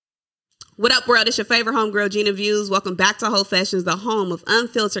What up, world? It's your favorite homegirl, Gina Views. Welcome back to Whole Fashions, the home of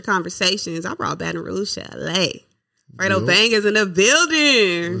unfiltered conversations. I brought Baton Rouge to LA. Fredo Bang is in the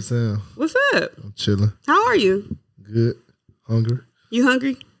building. What's up? What's up? I'm chilling. How are you? Good. Hungry. You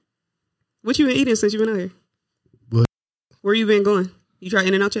hungry? What you been eating since you been out here? What? Where you been going? You try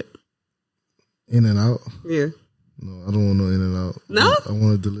In-N-Out yet? In-N-Out? Yeah. No, I don't want no In-N-Out. No? I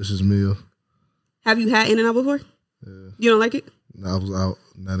want a delicious meal. Have you had In-N-Out before? Yeah. You don't like it? No, I was out,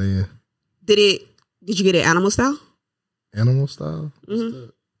 not in. Did you get it animal style? Animal style? What's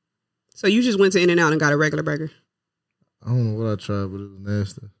that? So you just went to In-N-Out and got a regular burger? I don't know what I tried, but it was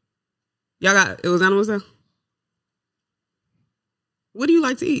nasty. It was animal style? What do you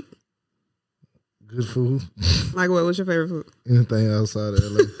like to eat? Good food. Like what? What's your favorite food? Anything outside of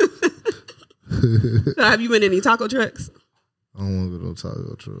LA. So have you been in any taco trucks? I don't want to go to no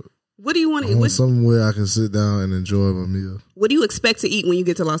taco truck. What do you want to I want eat? somewhere I can sit down and enjoy my meal. What do you expect to eat when you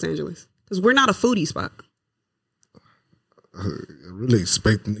get to Los Angeles? Because we're not a foodie spot. I really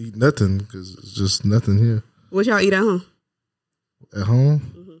expect to eat nothing because it's just nothing here. What y'all eat at home? At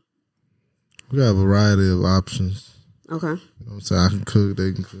home? We got a variety of options. Okay. You know what I'm saying? I can cook,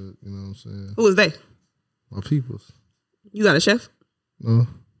 they can cook. You know what I'm saying? Who is they? My peoples. You got a chef? No.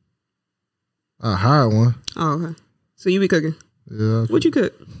 I hired one. Oh, okay. So you be cooking? Yeah. What you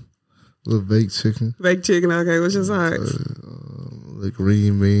cook? Little baked chicken. Baked chicken, okay. What's your sides? Like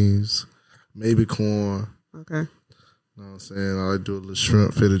green beans, maybe corn. Okay. You know what I'm saying? I like do a little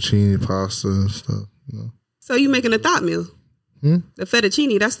shrimp, fettuccine, pasta and stuff. You know? So you making a thought meal? The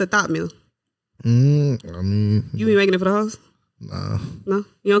fettuccine, that's the thought meal. I mean. You be making it for the house? Nah. No?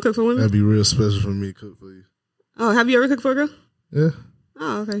 You don't cook for women? That'd be real special for me to cook for you. Oh, have you ever cooked for a girl? Yeah.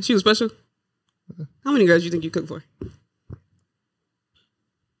 Oh, okay. She was special? Yeah. How many girls do you think you cooked for?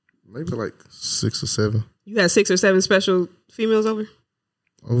 Maybe like 6 or 7. You had 6 or 7 special females over?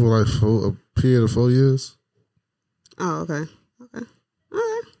 Over like a period of 4 years. Oh, okay. Okay. All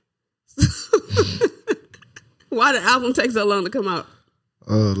right. Why the album take so long to come out?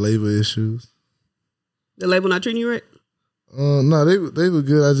 Labor issues. The label not treating you right? No, they were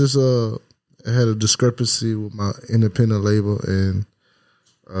good. I just had a discrepancy with my independent label, and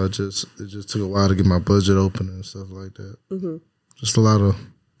it just took a while to get my budget open and stuff like that. Mm-hmm. Just a lot of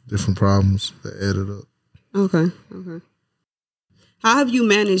different problems that added up. Okay. How have you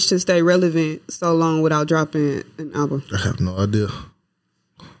managed to stay relevant so long without dropping an album? I have no idea.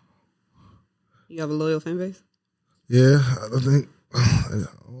 You have a loyal fan base? Yeah, I think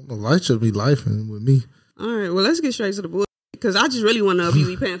the light should be lifing with me. All right, well, let's get straight to the bull. Because I just really want to know if you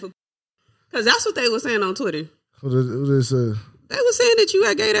be paying for. Because that's what they were saying on Twitter. What they say? They were saying that you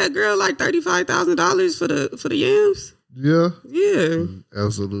had gave that girl like $35,000 for the yams. Yeah? Yeah.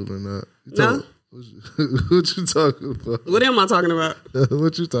 Absolutely not. No? What you talking about? What am I talking about?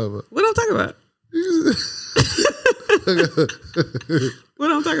 What you talking about? What I'm talking about?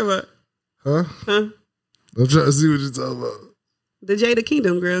 What I'm talking about? Huh? I'm trying to see what you're talking about. The Jada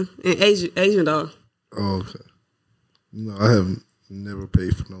Kingdom girl and Asian doll. Oh, okay. No, I have never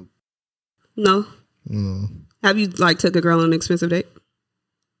paid for no. No? No. Have you took a girl on an expensive date?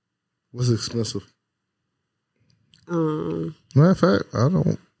 What's expensive? Matter of fact, I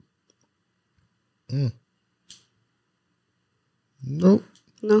don't. Nope.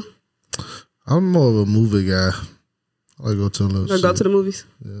 No. I'm more of a movie guy. I like to go to a little. Go to the movies.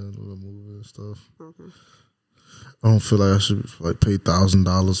 Yeah, a little movie and stuff. Okay. I don't feel like I should pay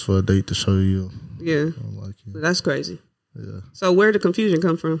 $1,000 for a date to show you. Yeah. I don't like it. That's crazy. Yeah. So where did the confusion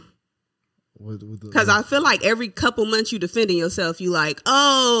come from? Because I feel like every couple months you defending yourself, you like,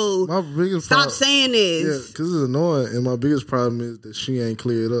 oh, my biggest stop saying this. Yeah, because it's annoying. And my biggest problem is that she ain't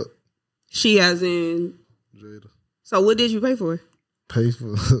cleared up. She as in? Jada. So what did you pay for? Pay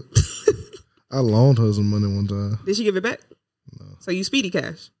for I loaned her some money one time. Did she give it back? No. So you speedy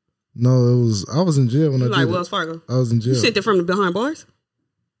cash? No, I was in jail when I did it. Wells Fargo? I was in jail. You sent it from the behind bars?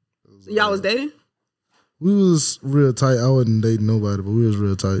 Y'all was dating? We was real tight. I wasn't dating nobody, but we was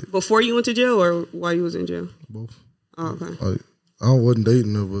real tight. Before you went to jail or while you was in jail? Both. Oh, okay. I wasn't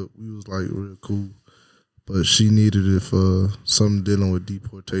dating her, but we was real cool. But she needed it for something dealing with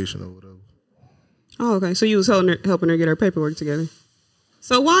deportation or whatever. Oh, okay. So you was helping her get her paperwork together.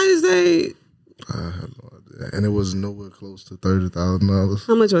 So why is they? I have no idea. And it was nowhere close to $30,000.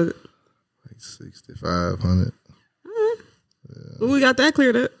 How much was it? Like $6,500. Yeah. Well, we got that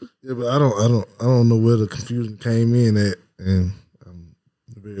cleared up. Yeah, but I don't know where the confusion came in at, and I'm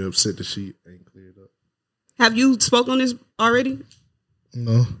very upset that she ain't cleared up. Have you spoke on this already?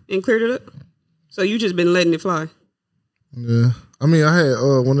 No. And cleared it up? So you just been letting it fly? Yeah. I mean, I had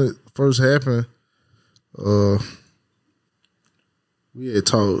when it first happened, We had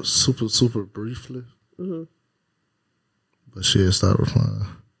talked super briefly. Mm-hmm. But she had started replying.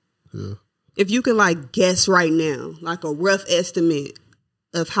 Yeah. If you could like guess right now, like a rough estimate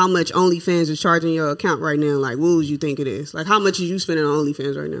of how much OnlyFans is charging your account right now, like what would you think it is? Like how much are you spending on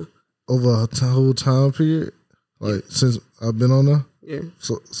OnlyFans right now? Over a whole time period? Like since I've been on there? Yeah.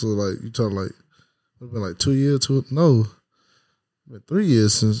 So like you talking like it's been like 2 years, been 3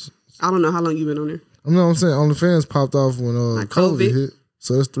 years since. I don't know how long you've been on there. I know what I'm saying. OnlyFans popped off when like COVID hit.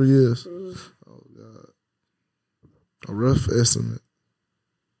 So that's 3 years. Mm-hmm. Oh God. A rough estimate.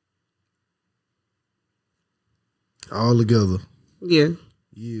 All together. Yeah.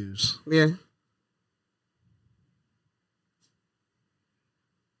 Years. Yeah.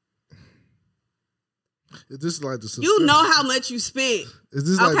 Is this like the you know how much you spent. Is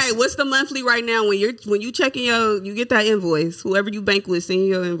this okay? Like, what's the monthly right now when you checking you get that invoice? Whoever you bank with, send you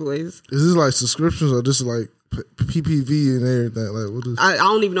your invoice. Is this like subscriptions or just like PPV and everything? Like what is? I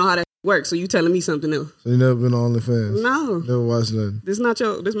don't even know how that works. So you telling me something else? So you never been on OnlyFans? No. Never watched nothing. This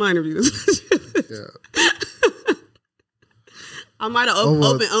my interview. Yeah. I might have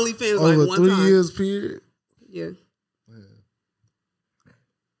opened OnlyFans like over one 3 time. years period. Yeah.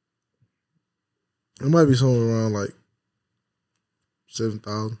 It might be somewhere around like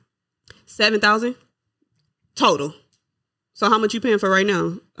 7,000. 7,000 total. So how much you paying for right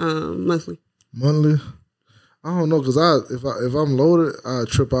now, monthly? Monthly, I don't know because if I'm loaded, I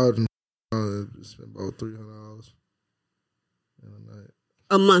trip out and spend about $300 in a night.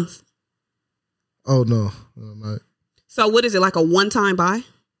 A month. Oh no, in a night. So what is it, like a one-time buy?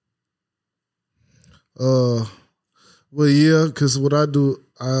 Well, yeah, because what I do,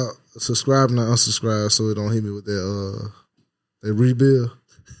 I subscribe and I unsubscribe so it don't hit me with that rebill.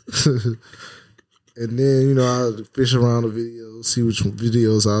 And then, I fish around the videos, see which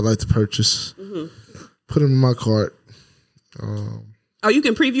videos I like to purchase, put them in my cart. You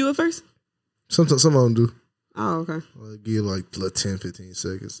can preview it first? Sometimes some of them do. Oh, okay. I'll give like 10, 15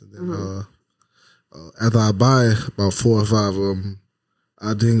 seconds. And then after I buy about 4 or 5 of them,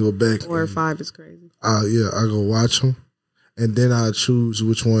 I then go back. 4 or 5 is crazy. I go watch them. And then I choose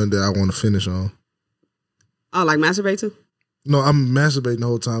which one that I want to finish on. Oh, like masturbate too? No, I'm masturbating the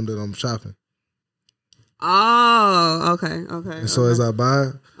whole time that I'm shopping. Oh, okay. And so as I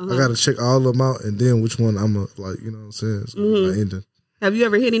buy, I got to check all of them out and then which one I'm like, you know what I'm saying? So my ending. Have you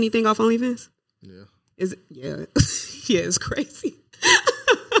ever hit anything off OnlyFans? Yeah. Is it? Yeah. Yeah, it's crazy.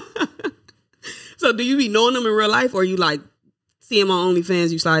 So do you be knowing them in real life or you like see them on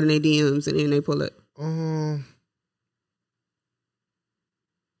OnlyFans, you slide in their DMs and then they pull it? A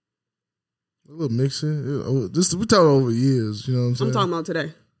little mixing. We talking over years, you know what I'm saying? I'm talking about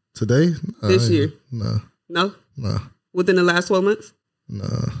today. Today? This year? No. No? No. Within the last 12 months? No.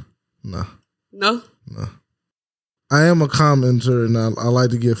 No. No? No. I am a commenter and I like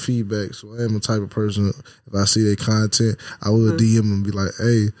to give feedback. So I am a type of person, if I see their content, I will DM and be like,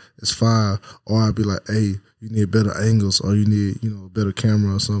 hey, it's fire. Or I'll be like, hey, you need better angles or you need, a better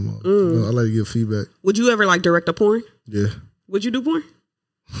camera or something. I like to give feedback. Would you ever like direct a porn? Yeah. Would you do porn?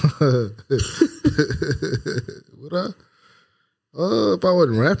 Would I? If I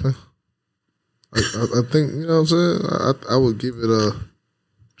wasn't rapping. I think, you know what I'm saying? I would give it a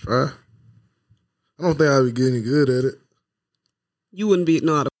try. I don't think I'd be getting good at it. You wouldn't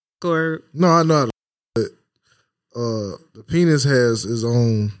know how to or no, I know how to but the penis has its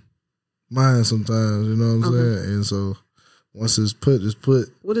own mind sometimes, you know what I'm saying? And so once it's put, it's put.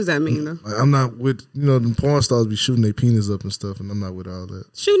 What does that mean though? Like, I'm not with the porn stars be shooting their penis up and stuff and I'm not with all that.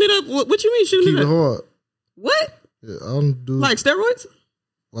 Shooting it up? What you mean shooting it up? Keep it hard. What? Yeah, I don't do like steroids?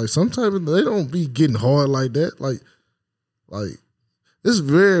 Like some type of, they don't be getting hard like that. Like it's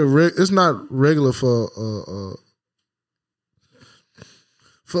very it's not regular for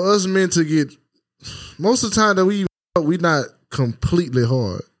us men to get. Most of the time that we not completely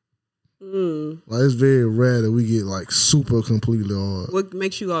hard. Like it's very rare that we get like super completely hard. What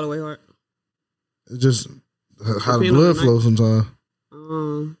makes you all the way hard? It's just how the blood flows sometimes.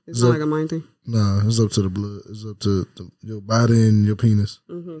 It's not like a mind thing. Nah, it's up to the blood. It's up to your body and your penis.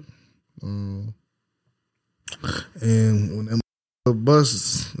 And when that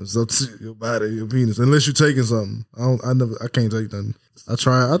busts, it's up to your body and your penis. Unless you're taking something. I can't take nothing. I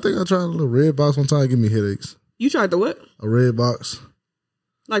think I tried a little red box one time. It gave me headaches. You tried the what? A red box.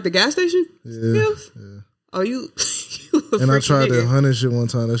 Like the gas station? Yeah. Oh, you and I tried that honey shit one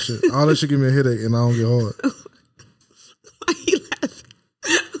time. All that shit give me a headache and I don't get hard. Why you laughing?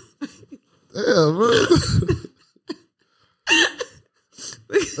 Yeah, bro.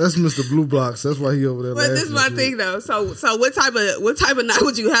 That's Mr. Blue Blocks. That's why he over there. But this is my thing though. So what type of night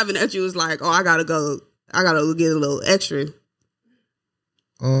would you having that you was like, oh, I gotta get a little extra?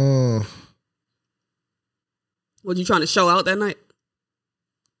 Was you trying to show out that night?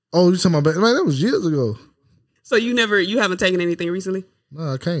 Oh, you talking about man? That was years ago. So you haven't taken anything recently?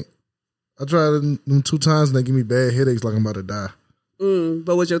 No, I can't. I tried them 2 times and they give me bad headaches like I'm about to die.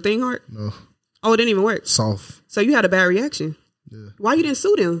 But was your thing hard? No. Oh, it didn't even work. Soft. So you had a bad reaction. Yeah. Why you didn't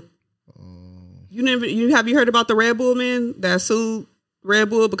sue them? Have you heard about the Red Bull man that sued Red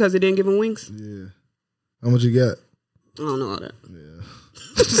Bull because they didn't give him wings? Yeah. How much you got? I don't know all that. Yeah.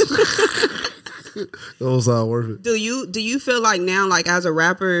 Those are worth it. Do you feel like now, like as a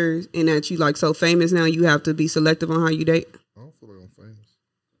rapper, and that you like so famous now, you have to be selective on how you date? I don't feel like I'm famous.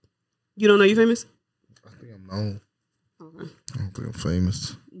 You don't know you famous? I think I'm known. Okay. I don't think I'm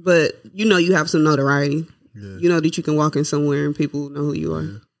famous. But you have some notoriety. Yeah. You know that you can walk in somewhere and people know who you are.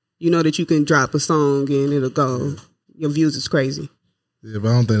 Yeah. You know that you can drop a song and it'll go. Yeah. Your views is crazy. Yeah, but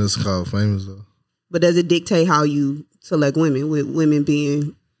I don't think it's called famous though. But does it dictate how you select women? With women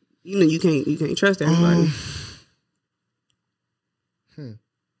being, you can't trust everybody.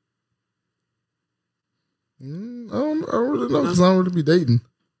 I don't really know because I don't really be dating.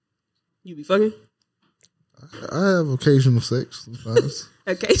 You be fucking? I have occasional sex sometimes.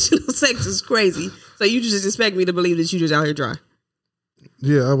 Occasional sex is crazy. So you just expect me to believe that you just out here dry?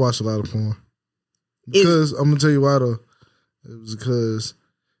 Yeah, I watch a lot of porn. Because I'm gonna tell you why though. It was because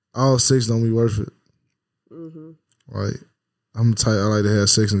all sex don't be worth it. Mm-hmm. Like I'm the type I like to have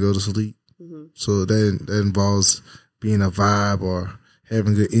sex and go to sleep. Mm-hmm. So that involves being a vibe or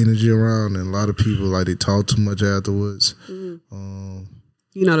having good energy around. And a lot of people like they talk too much afterwards. Mm-hmm.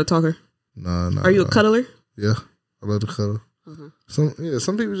 You not a talker? No. Are you a cuddler? Yeah, I love to cuddle. Okay.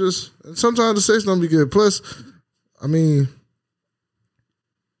 Some people just sometimes the sex don't be good. Plus, I mean,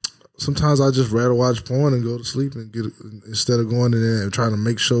 sometimes I just rather watch porn and go to sleep and get instead of going in there and trying to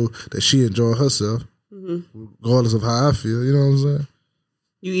make sure that she enjoy herself, regardless of how I feel. You know what I'm saying?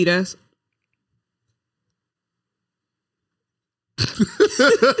 You eat ass?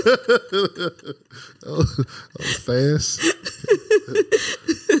 Oh, fast.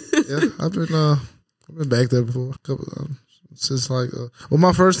 Yeah, I've been back there before. Since my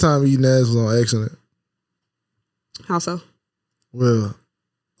first time eating ass was on accident. How so? Well,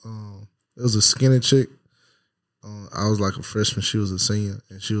 it was a skinny chick. I was like a freshman. She was a senior,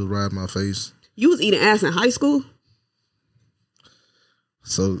 and she was riding my face. You was eating ass in high school?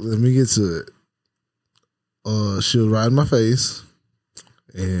 So let me get to it. She was riding my face,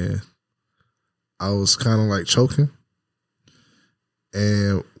 and I was kind of like choking.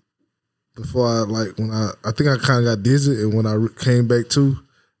 And before I think I kind of got dizzy, and when I came back to,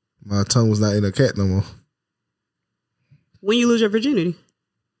 my tongue was not in a cat no more. When you lose your virginity?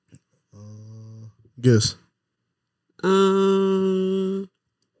 Guess. 13?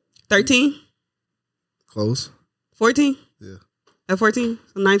 Close. 14? Yeah. At 14?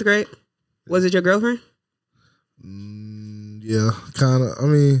 So 9th grade? Yeah. Was it your girlfriend? Yeah, kind of. I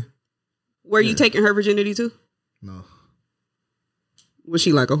mean. Were you taking her virginity too? No. Was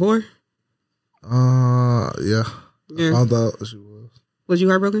she like a whore? Yeah. I found out she was. Was you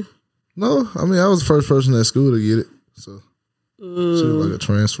heartbroken? No, I mean I was the first person at school to get it, so she was like a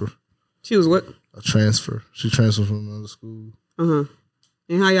transfer. She was what? A transfer. She transferred from another school. And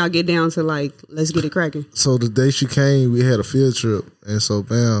how y'all get down to like let's get it cracking? So the day she came, we had a field trip, and so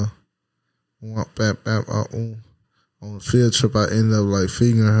bam, on the field trip, I ended up like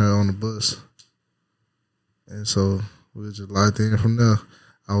fingering her on the bus, and so we were just locked in from there.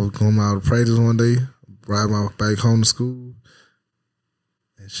 I was going out to practice one day, riding my back home to school,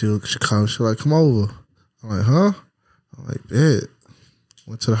 and she called me. She was like, "Come over." I'm like, "Huh?" I'm like, "Bet."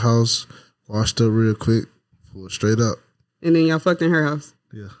 Went to the house, washed up real quick, pulled straight up. And then y'all fucked in her house?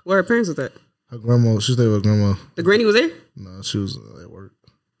 Yeah. Where her parents was at? Her grandma, she stayed with her grandma. The granny was there? No, she was at work.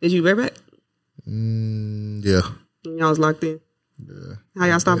 Did you bareback? Yeah. And y'all was locked in? Yeah. How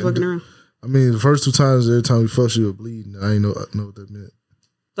y'all stopped fucking around? I mean, the first 2 times, every time we fucked, she was bleeding. I didn't know what that meant.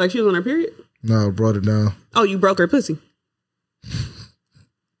 Like she was on her period? No, I brought it down. Oh, you broke her pussy?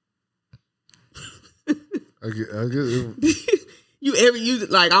 I get it. You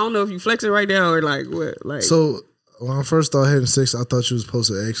like I don't know if you flexing right now or like what like. So when I first started having sex, I thought you was supposed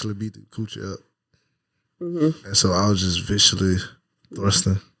to actually beat the coochie up, and so I was just viciously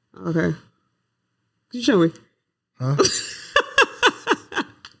thrusting. Okay, could you show me? Huh?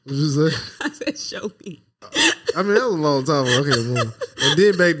 What'd you say? I said show me. I mean that was a long time ago. I can't remember. And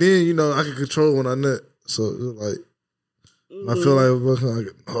then back then, I could control when I nut, so it was like I feel like it was working, I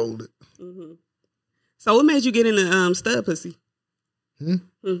could hold it. So what made you get into stud pussy? I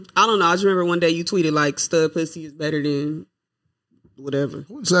don't know. I just remember one day you tweeted like stud pussy is better than whatever. I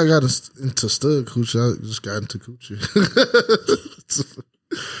wouldn't say I got into stud coochie. I just got into coochie.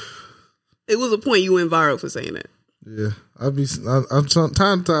 It was a point you went viral for saying that. Yeah, I'm time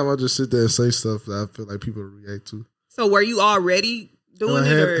to time I just sit there and say stuff that I feel like people react to. So were you already doing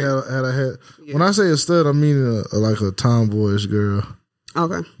it? Yeah. When I say a stud, I mean like a tomboyish girl.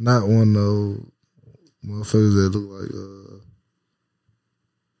 Okay. Not one of those motherfuckers that look like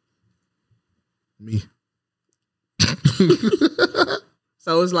me.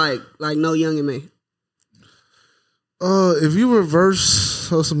 So it's like no young and me. If you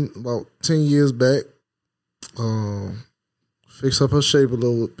reverse about 10 years back, fix up her shape a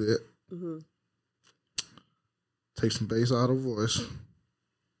little bit, take some bass out of her voice.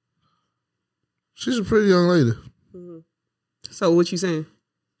 She's a pretty young lady. So what you saying?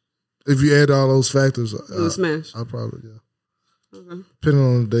 If you add all those factors, it would smash. I probably, yeah. Okay. Depending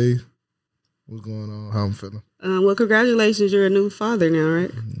on the day, what's going on, how I'm feeling. Well, congratulations, you're a new father now,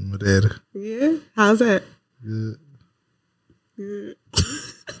 right? My daddy. Yeah. How's that? Good. Good.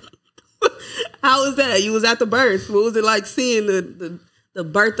 How was that? You was at the birth. What was it like seeing the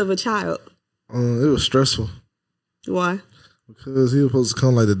birth of a child? It was stressful. Why? Because he was supposed to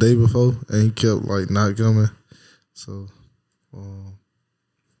come like the day before, and he kept like not coming. So, I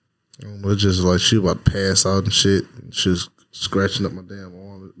don't know, just like she was about to pass out and shit. She was scratching up my damn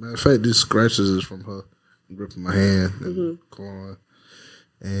arm. Matter of fact, these scratches is from her gripping my hand and clawing.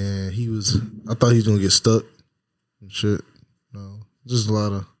 And I thought he was gonna get stuck and shit. No, just a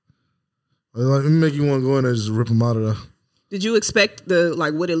lot of like it make you want to go in there and just rip him out of there. Did you expect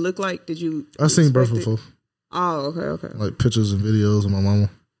what it looked like? Did you? I seen birth before. Oh, okay. Like pictures and videos of my mama.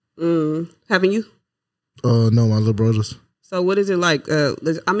 Haven't you? No, my little brothers. So what is it like? I'm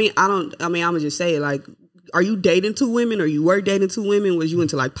gonna just say it. Like, are you dating two women, or you were dating two women? Was you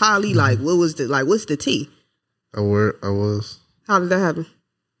into like poly? Like, what's the tea? I was. How did that happen?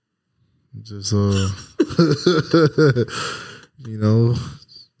 Just you know,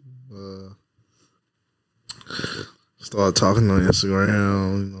 started talking on Instagram.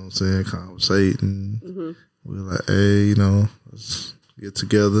 You know what I'm saying? Conversating. We were like, hey, you know, let's get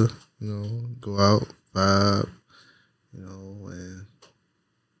together. You know, go out, vibe. You know, and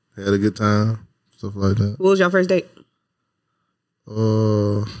had a good time, stuff like that. What was your first date?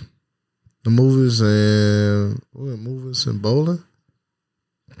 The movies and bowling.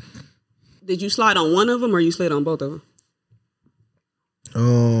 Did you slide on one of them, or you slid on both of them?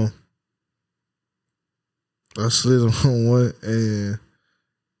 I slid on one, and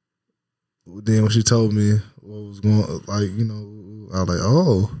then when she told me what was going, like, you know, I was like,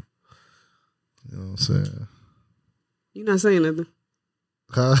 oh, you know what I'm saying. You're not saying nothing.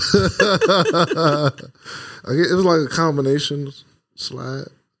 It was like a combination slide.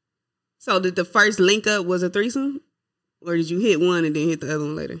 So did the first link up was a threesome? Or did you hit one and then hit the other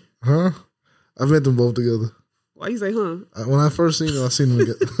one later? Huh? I met them both together. Why you say, huh? When I first seen them, I seen them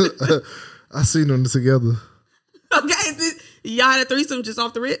together. I seen them together. Okay, y'all had a threesome just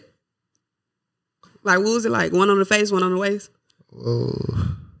off the rip? Like, what was it like? One on the face, one on the waist? Whoa.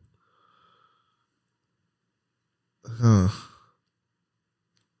 Huh.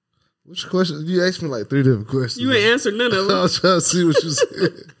 Which question? You asked me like 3 different questions. You ain't answered none of them. I was trying to see what you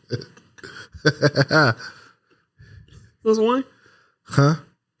said. Want some wine? Huh?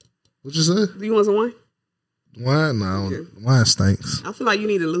 What you say? Do you want some wine? Wine? No, okay. Wine stinks. I feel like you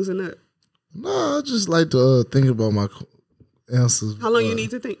need to loosen up. No, I just like to think about my answers. How long you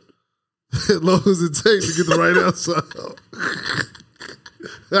need to think? As long as it takes to get the right answer.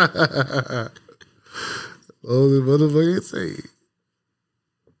 Oh, the motherfucking say.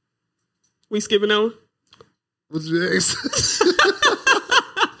 We skipping that one? What's your ask?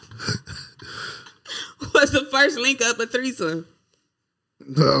 What's the first link up a threesome?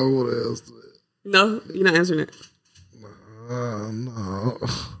 No, what else? No, you're not answering it. No.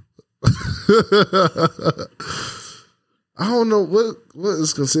 I don't know what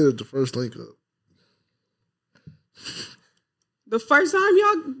is considered the first link up. The first time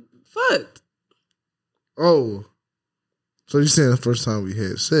y'all fucked. Oh, so you're saying the first time we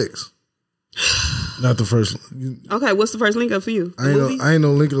had sex? Not the first. Okay, what's the first link up for you? I ain't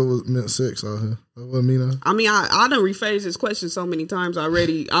know link up was meant sex out here. That wasn't me now. I mean, I done rephrased this question so many times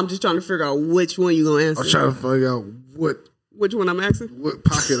already. I'm just trying to figure out which one you gonna answer. I'm trying to figure out which one I'm asking. What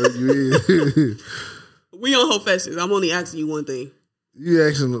pocket are you in? We on whole fashions. I'm only asking you one thing. You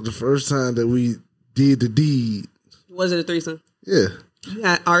asking the first time that we did the deed. Was it a threesome? Yeah. You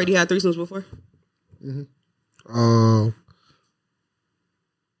already had threesomes before? Mm-hmm.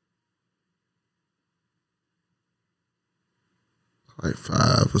 Like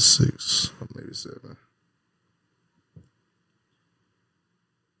 5 or 6, or maybe 7.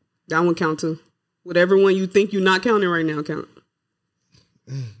 That one count too. Whatever one you think you're not counting right now count.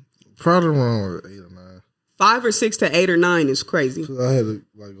 Probably around like 8 or 9. 5 or 6 to 8 or 9 is crazy. Cause I had to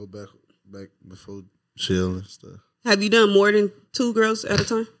like go back before chill and stuff. Have you done more than 2 girls at a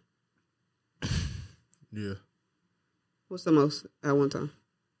time? Yeah. What's the most at one time?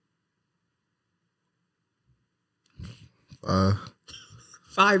 5.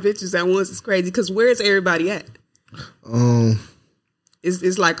 5 bitches at once is crazy. Cause where's everybody at?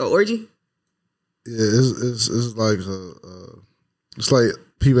 It's like an orgy. Yeah, it's like it's like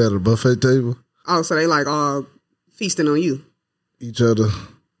people at a buffet table. Oh, so they like all feasting on you. Each other.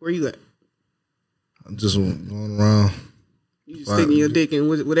 Where you at? I'm just going around. You just sticking your dick in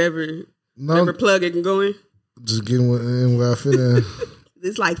whatever plug it can go in. Just getting in where I fit in.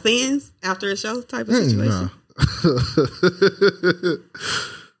 It's like fans after a show type of situation. Nah.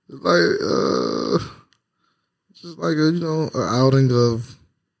 Like just like a, an outing of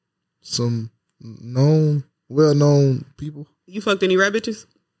some well-known people. You fucked any rap bitches?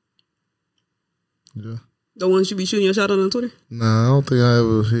 Yeah. The ones you be shooting your shot on Twitter? Nah, I don't think I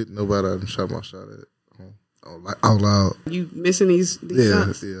ever hit nobody I done shot my shot at out loud. You missing these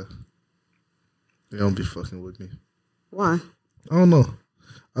shots? Yeah. They don't be fucking with me. Why? I don't know.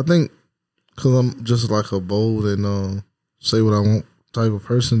 I think because I'm just like a bold and say what I want type of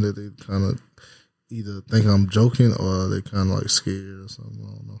person that they kind of either think I'm joking or they kind of like scared or something. I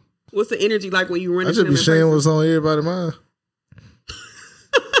don't know. What's the energy like when you run into them? I just be saying what's on everybody's mind.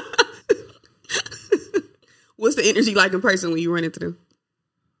 What's the energy like in person when you run into them?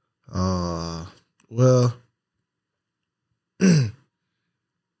 Well,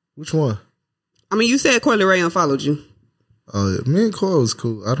 which one? I mean, you said Coily Ray unfollowed you. Oh, yeah. Me and Coy was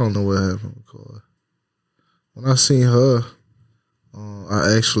cool. I don't know what happened with Coy. When I seen her,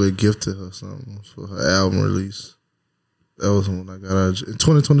 I actually gifted her something for her album release. That was when I got out in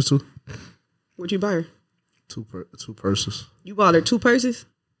 2022. What'd you buy her? Two purses. You bought her 2 purses?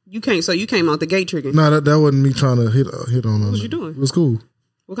 You came out the gate tricking. No, that wasn't me trying to hit on her. What was you doing? It was cool.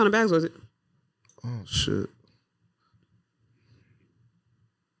 What kind of bags was it? Oh, shit.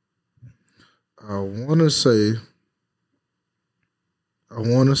 I want to say,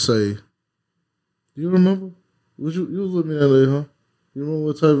 do you remember? You was with me that day, huh? You remember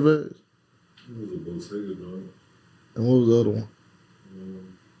what type of bags? It was a Bottega, dog. And what was the other one?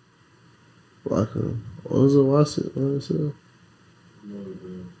 Like what was it? What's it?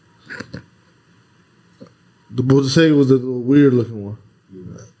 The Bottega was the little weird looking one.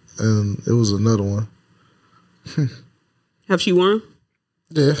 Yeah. And it was another one. Have she worn?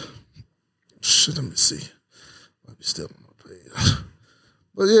 Yeah. Shit, let me see. Might be still on my page.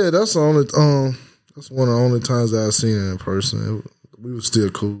 But yeah, that's the only that's one of the only times that I've seen her in person. We were still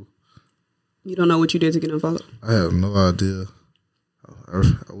cool. You don't know what you did to get unfollowed? I have no idea. I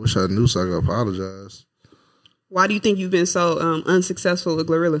wish I knew so I could apologize. Why do you think you've been so unsuccessful with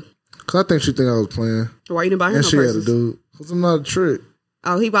Glorilla? Cause I think she think I was playing. Why you didn't buy her and no she purses? had to do. Cause I'm not a trick.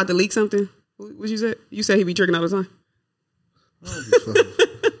 Oh, he about to leak something? What you said? You said he be tricking all the time?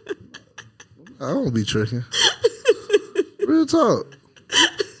 I don't be tricking. Real talk.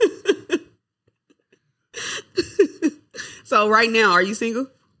 So right now, are you single?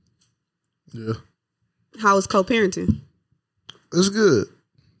 Yeah. How is co-parenting? It's good.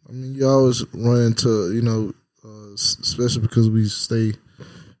 I mean, you always run into, especially because we stay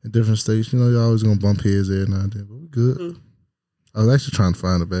in different states, you're always going to bump heads every now and then, but we're good. Mm-hmm. I was actually trying to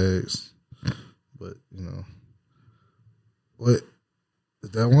find the bags, but, what? Is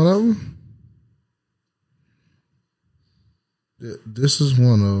that one of them? Yeah, this is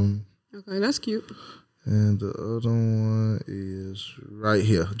one of them. Okay, that's cute. And the other one is right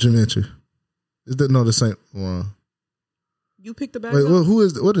here, Geometry. Is that the same one? You picked the bag. Wait, who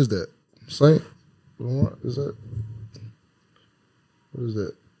is that? What is that? Saint Laurent? Is that? What is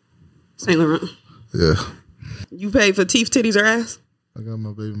that? Saint Laurent. Yeah. You paid for teeth, titties, or ass? I got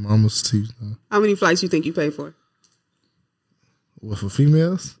my baby mama's teeth now. How many flights you think you paid for? What, for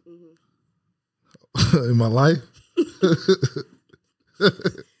females? Mm-hmm. In my life?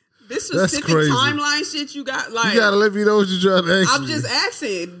 This specific timeline shit you got, like, you gotta let me know what you're trying to ask. I'm just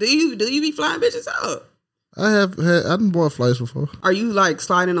asking. Do you be flying bitches out? I done bought flights before. Are you like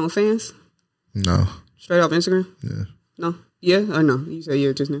sliding on fans? No. Straight off Instagram? Yeah. No. Yeah or no? You said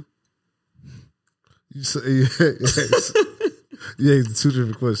yeah just now. You say yes. Yeah, it's 2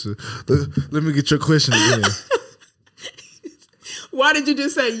 different questions. Let me get your question again. Why did you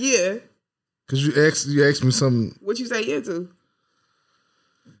just say yeah? Because you asked me something. What you say yeah to?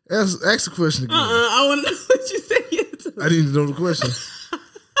 Ask the question again. I want to know what you say yeah to. I didn't know the question.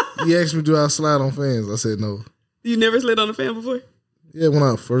 He asked me, do I slide on fans? I said no. You never slid on a fan before? Yeah, when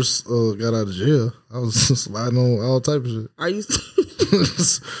I first got out of jail, I was sliding on all type of shit. Are you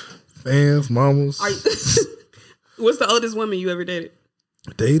Fans, mamas. What's the oldest woman you ever dated?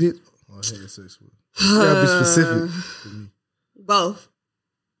 Dated? Or had sex with? You gotta be specific for me. Both.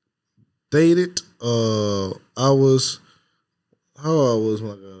 Dated. I was. How old I was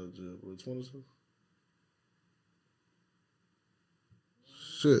when I got out of jail? 22?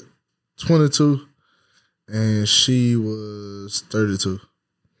 Shit. 22. And she was 32.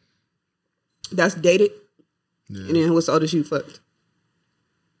 That's dated? Yeah. And then what's the oldest you fucked?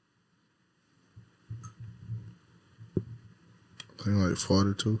 I think like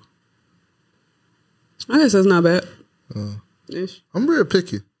 42. I guess that's not bad. Ish. I'm real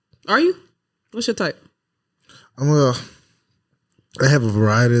picky. Are you? What's your type? I have a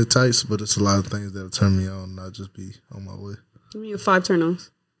variety of types, but it's a lot of things that'll turn me on, not just be on my way. Give me your 5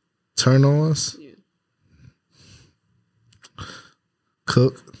 turn-ons. Turn-ons? Yeah.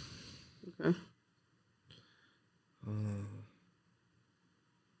 Cook. Okay.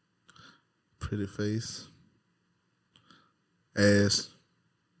 Pretty face. Ass.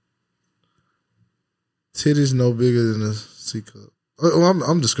 Titties no bigger than a C cup. Oh,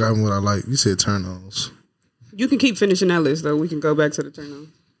 I'm describing what I like. You said turn-ons. You can keep finishing that list, though. We can go back to the turn-ons.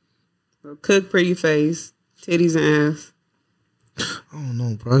 So cook, pretty face, titties, and ass. I don't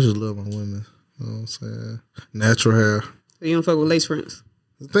know, bro. I just love my women. You know what I'm saying? Natural hair. So you don't fuck with lace fronts?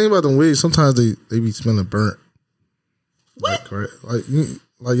 The thing about them wigs, sometimes they be smelling burnt. What? Like, right?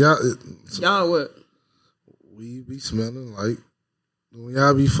 Like y'all. Y'all what? We be smelling like when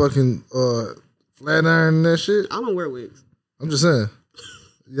y'all be fucking flat iron and that shit. I don't wear wigs. I'm just saying,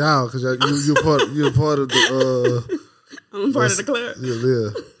 y'all, because you're part of the. I'm part of the club.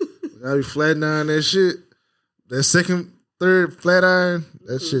 Yeah. Y'all be flat iron that shit. That second, third flat iron,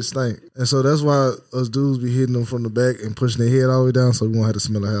 that shit stink. And so that's why us dudes be hitting them from the back and pushing their head all the way down, so we won't have to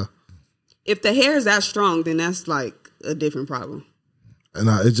smell the hair. If the hair is that strong, then that's like a different problem. And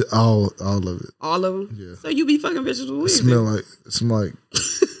it's just all of it. All of them? Yeah. So you be fucking bitches with wigs? It smell like.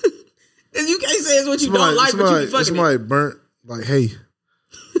 You can't say it's what you don't like, but you be fucking somebody burnt, like, hey.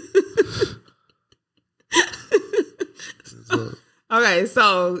 Okay,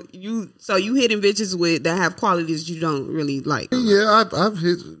 so you hitting bitches with that have qualities you don't really like. Yeah, I've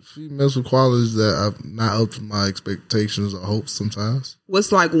hit females with qualities that are not up to my expectations or hopes sometimes.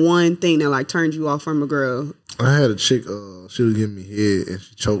 What's like one thing that like turned you off from a girl? I had a chick, she was giving me head and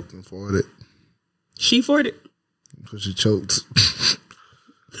she choked and farted. She farted? Because she choked.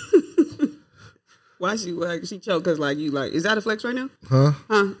 Why she choked? Because like you like, is that a flex right now? Huh?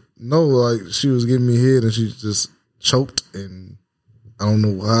 No, like she was giving me head and she just choked and I don't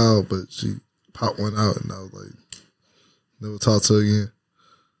know how, but she popped one out and I was like, never talk to her again.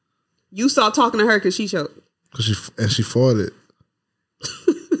 You stopped talking to her because she choked? She farted.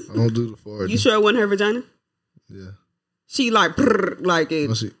 I don't do the farting. You sure it wasn't her vagina? Yeah. She like, like it.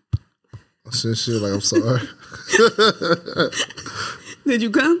 I said shit like, I'm sorry. Did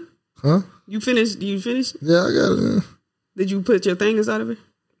you come? Huh? You finished? Yeah, I got it. Yeah. Did you put your thing inside of her?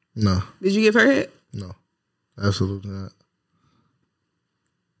 No. Did you give her head? No. Absolutely not.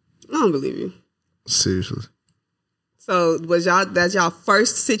 I don't believe you. Seriously. So was that's y'all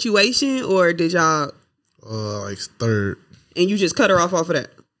first situation or did y'all like third. And you just cut her off of that?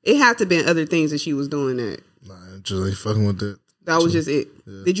 It had to been other things that she was doing that. Nah, just ain't fucking with that. That was just it.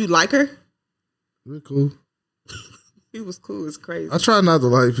 Yeah. Did you like her? We're cool. He was cool. It's crazy. I try not to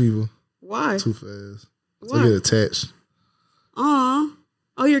like people. Why? Too fast. Why? I get attached. Aw.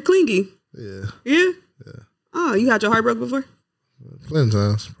 Oh, you're clingy. Yeah. Yeah? Yeah. Oh, you had your heart broke before? Plenty of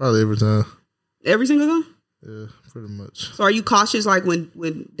times. Probably every time. Every single time? Yeah, pretty much. So are you cautious like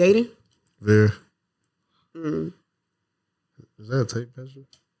when dating? Very. Is that a tape measure?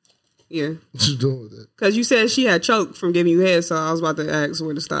 Yeah. What you doing with that? Because you said she had choked from giving you head, so I was about to ask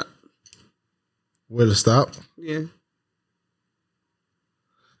where to stop. Where to stop? Yeah.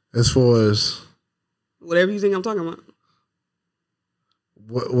 As far as... Whatever you think I'm talking about.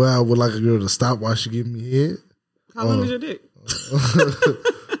 Where I would like a girl to stop while she giving me head? How long is your dick?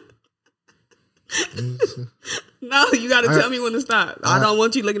 No, you got to tell me when to stop. I don't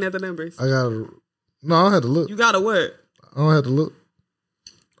want you looking at the numbers. No, I don't have to look. You got to what? I don't have to look.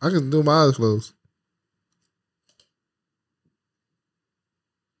 I can do my eyes closed.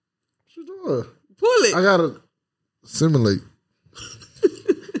 What you doing? Pull it. I got to simulate.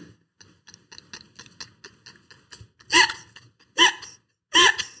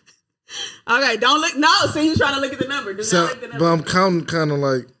 Okay, don't look. No, see, you trying to look at the number. Do not look at the number. But I'm counting kind of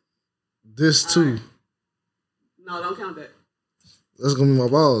like this too. Right. No, don't count that. That's gonna be my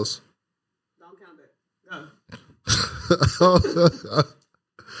balls. Don't count that. Go.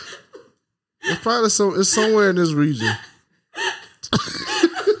 It's probably it's somewhere in this region.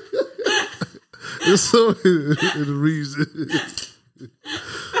 There's so many reasons.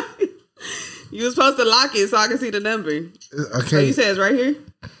 You were supposed to lock it so I can see the number. I can't. So you said it's right here?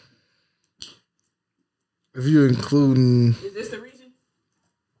 If you're including... Is this the region?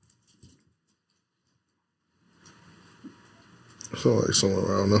 So like somewhere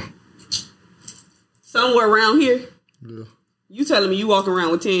around there. Somewhere around here? Yeah. You telling me you walk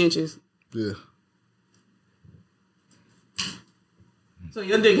around with 10 inches? Yeah. So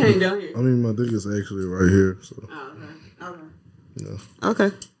your dick hang down here? I mean, my dick is actually right here. So. Oh, okay. Okay. Yeah.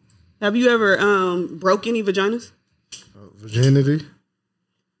 Okay. Have you ever broke any vaginas? Virginity?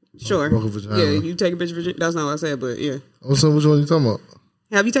 Sure. Broke a vagina. Yeah, you take a bitch virginity. That's not what I said, but yeah. So which one are you talking about?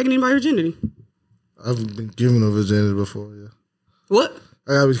 Have you taken anybody's virginity? I've been given a virginity before, yeah. What?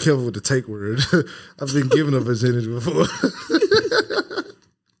 I gotta be careful with the take word. I've been given a virginity before.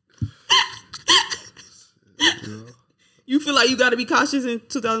 You feel like you got to be cautious in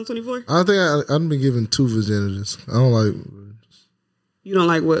 2024? I think I've been given 2 virginities. I don't like virgins. You don't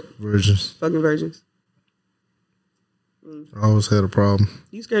like what? Virgins. Fucking virgins. I always had a problem.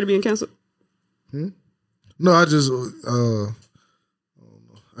 You scared of being canceled? No, I just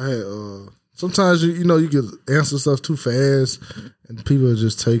I had sometimes you get answer stuff too fast and people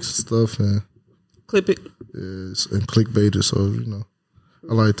just take stuff and Clip it. and clickbait it. So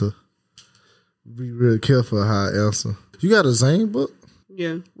I like to be really careful how I answer. You got a Zane book?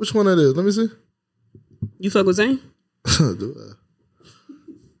 Yeah. Which one that is? Let me see. You fuck with Zane? Do I?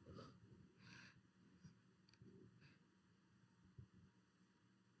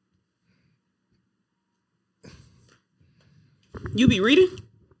 You be reading?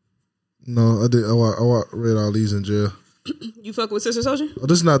 No, I did. I read all these in jail. You fuck with Sister Soldier? Oh,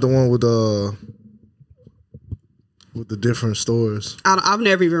 this is not the one with the different stories. I've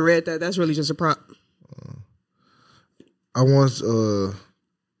never even read that. That's really just a prop. I once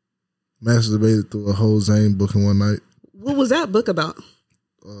masturbated through a whole Zane book in one night. What was that book about?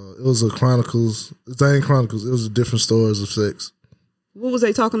 It was Zane Chronicles. It was different stories of sex. What was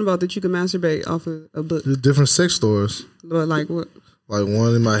they talking about that you could masturbate off of a book? The different sex stories. Like what? Like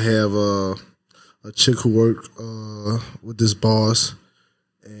one, it might have a chick who worked with this boss,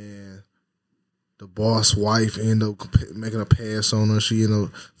 and the boss wife ended up making a pass on her. She ended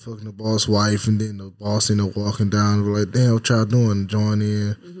up fucking the boss wife, and then the boss ended up walking down and was like, damn, what y'all doing? Join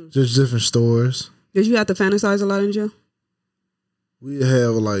in. Mm-hmm. Just different stories. Did you have to fantasize a lot in jail? We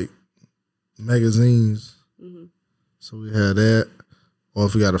have like magazines. Mm-hmm. So we had that. Or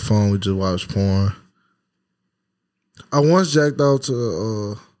if we got a phone, we just watch porn. I once jacked out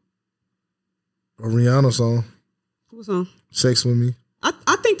to a Rihanna song. What song? Sex With Me. I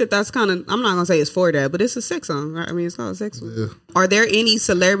think that's kind of, I'm not going to say it's for that, but it's a sex song, right? I mean, it's called Sex With Me. Yeah. Are there any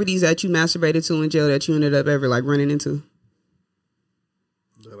celebrities that you masturbated to in jail that you ended up ever like running into?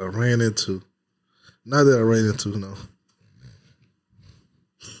 That I ran into. Not that I ran into, no.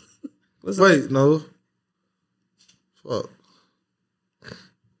 Wait, no. Fuck.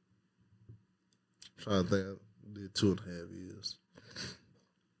 Trying to think, I did 2.5 years.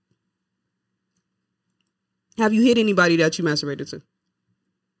 Have you hit anybody that you masturbated to?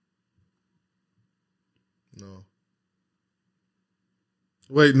 No.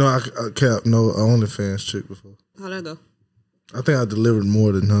 Wait, no, I kept no OnlyFans chick before. How'd that go? I think I delivered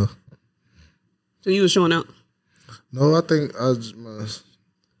more than her. So you was showing out? No, I think I just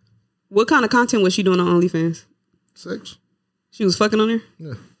What kind of content was she doing on OnlyFans? Sex. She was fucking on there?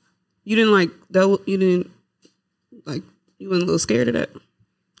 Yeah. You didn't like that? You didn't like? You wasn't a little scared of that?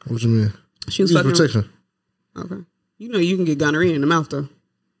 What you mean? She was Use fucking protection. Okay. You know you can get gonorrhea in the mouth though.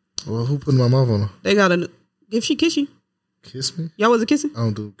 Well, who put my mouth on her? They got a. If she kiss you, kiss me. Y'all wasn't kissing? I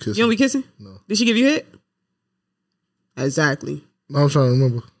don't do kissing. You don't be kissing? No. Did she give you head? Exactly. No, I'm trying to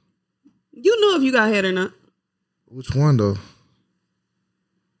remember. You know if you got head or not. Which one though?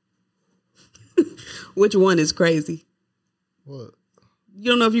 Which one is crazy? What?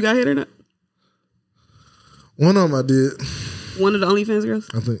 You don't know if you got hit or not? One of them I did. One of the OnlyFans girls?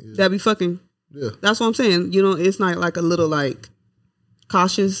 I think, yeah. That be fucking. Yeah. That's what I'm saying. You know, it's not like a little like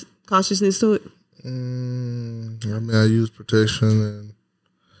cautiousness to it. I mean, I use protection, and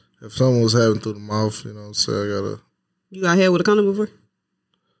if something was happening through the mouth, say I gotta. You got hit with a condom before?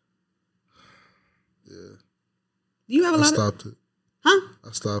 Yeah. Do you have a lot I stopped it. Huh?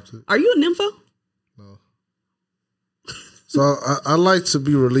 I stopped it. Are you a nympho? No. So I like to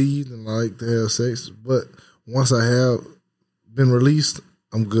be relieved and I like to have sex, but once I have been released,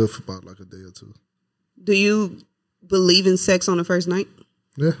 I'm good for about like a day or two. Do you believe in sex on the first night?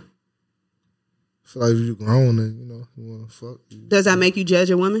 Yeah. I feel like if you're grown and you want to fuck. Does that make you judge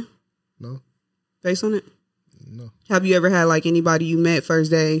a woman? No. Based on it? No. Have you ever had like anybody you met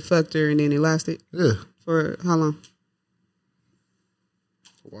first day, fucked her, and then it lasted? Yeah. For how long?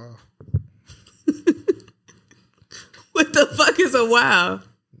 Wow. What the fuck is a while?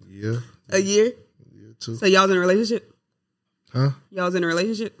 Yeah. A year? Yeah, too. So y'all was in a relationship? Huh? Y'all was in a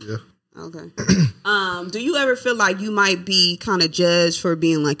relationship? Yeah. Okay. Do you ever feel like you might be kind of judged for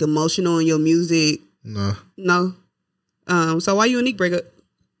being like emotional in your music? Nah. No. So why you and Nick break up?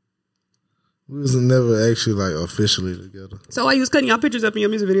 We was never actually like officially together. So why you was cutting y'all pictures up in your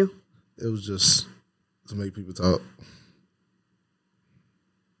music video? It was just to make people talk.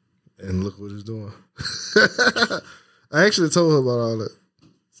 And look what he's doing. I actually told her about all that.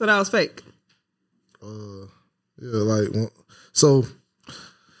 So that was fake. Yeah, like so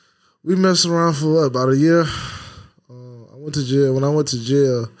we messed around for what, about a year. I went to jail. When I went to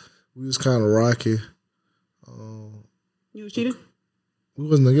jail, we was kind of rocky. You was cheating? We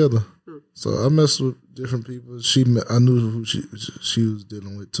wasn't together. So I messed with different people. I knew who she was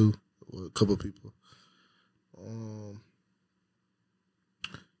dealing with too, with a couple of people.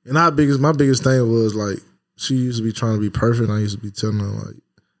 And my biggest thing was like she used to be trying to be perfect. And I used to be telling her like,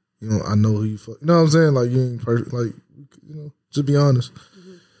 you know, I know who you fuck. You know what I'm saying? Like you ain't perfect. Like, you know, just be honest.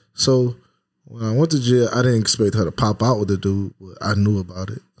 Mm-hmm. So when I went to jail, I didn't expect her to pop out with the dude, but I knew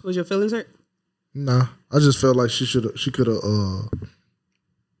about it. Was your feelings hurt? Nah, I just felt like she could have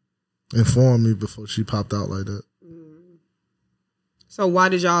informed me before she popped out like that. So why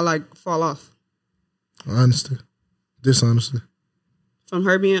did y'all like fall off? Honesty, dishonesty. From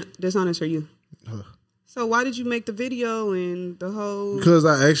her being dishonest or you? Her. So why did you make the video and the whole? Because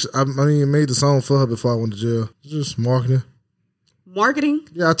I made the song for her before I went to jail. Just marketing. Marketing?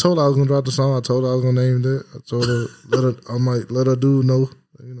 Yeah, I told her I was gonna drop the song. I told her I was gonna name it. I told her I might let her dude know.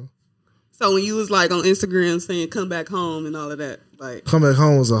 You know. So when you was like on Instagram saying "come back home" and all of that, like "Come Back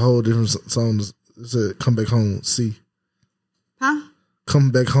Home" was a whole different song. It said "Come Back Home, C." Huh?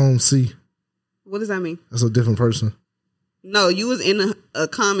 "Come Back Home, C." What does that mean? That's a different person. No, you was in a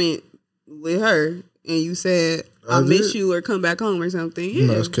comment with her and you said I miss you or come back home or something. Yeah.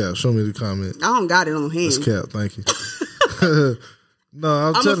 No, it's cap. Show me the comment. I don't got it on hand. It's cap. Thank you. No,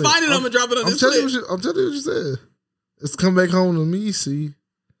 I'm gonna find it. I'm gonna drop it on this clip. I'm telling you what you said. It's "Come Back Home to Me, C."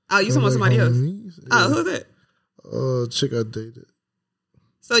 Oh, you talking about somebody else? Yeah. Oh, who's that? Chick I dated.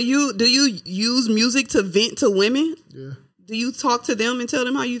 So do you use music to vent to women? Yeah. Do you talk to them and tell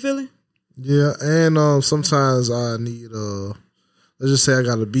them how you feeling? Yeah, and sometimes I need let's just say I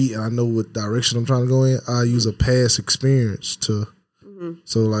got a beat and I know what direction I'm trying to go in. I use a past experience to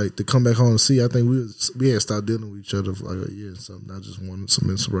so like to come back home and see. I think we had stopped dealing with each other for like a year or something. I just wanted some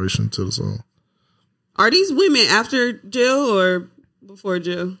inspiration to the song. Are these women after jail or before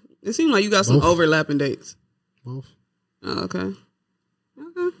jail? It seems like you got some Both. overlapping dates. Both. Oh, okay. Okay.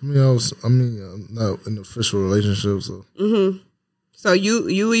 I'm not in an official relationship, so. So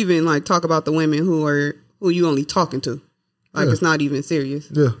you even like talk about the women who you only talking to, like It's not even serious.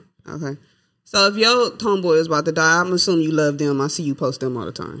 Yeah. Okay. So if your homeboy is about to die, I'm assuming you love them. I see you post them all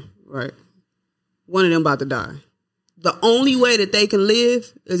the time, right? One of them about to die. The only way that they can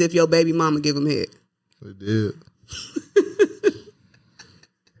live is if your baby mama give them head. They did.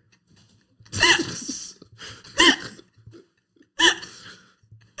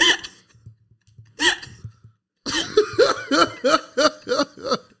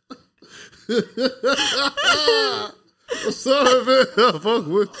 I'm sorry, man. I fuck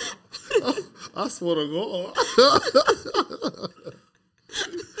with you. I swear to God.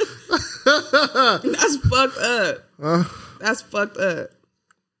 That's fucked up. That's fucked up.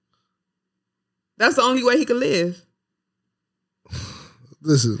 That's the only way he can live.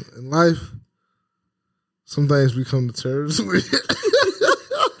 Listen, in life, some things become the terrors with.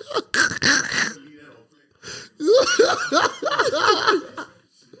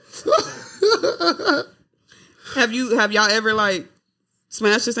 Have y'all ever like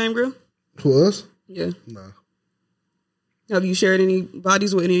smashed the same girl? For us? Yeah. Nah. Have you shared any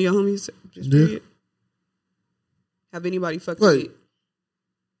bodies with any of your homies? Just period? Have anybody fucked you?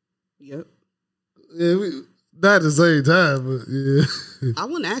 Yep. Yeah, not at the same time, but yeah. I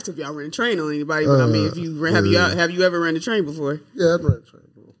wouldn't ask if y'all ran a train on anybody, but I mean, if you have you ever run a train before? Yeah, I'd run a train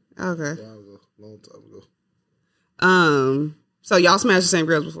before. Okay. Long time ago. So y'all smashed the same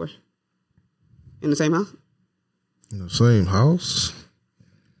girls before? In the same house? In the same house?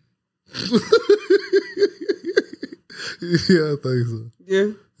 Yeah, I think so. Yeah?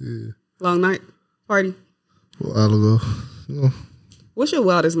 Yeah. Long night? Party? A while ago. You know. What's your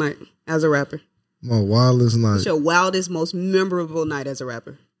wildest night as a rapper? My wildest night. What's your wildest, most memorable night as a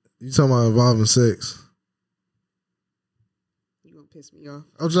rapper? You talking about involving sex? You gonna piss me off.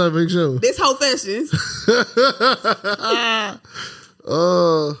 I'm trying to make sure. This whole fashion.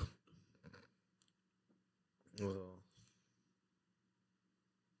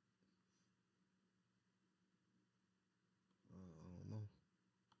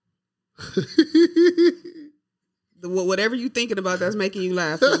 Whatever you thinking about that's making you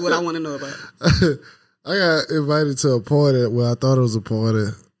laugh is what I want to know about. I got invited to a party. Well, I thought it was a party.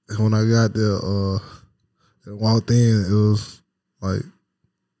 And when I got there, and walked in, it was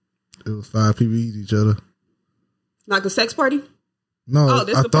 5 people eating each other. Like a sex party? No,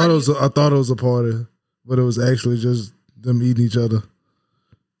 I thought it was a party, but it was actually just them eating each other.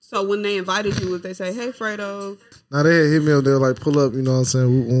 So when they invited you, if they say, "Hey, Fredo," now they had hit me up. They were like, "Pull up," you know what I'm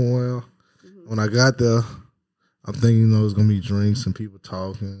saying? Well, when I got there, I'm thinking, it was gonna be drinks and people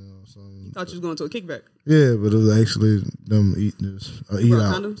talking or something. You thought you was going to a kickback? Yeah, but it was actually them eating this eat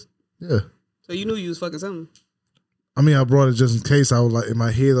out. Condoms? Yeah. So you knew you was fucking something. I mean, I brought it just in case. I was like, in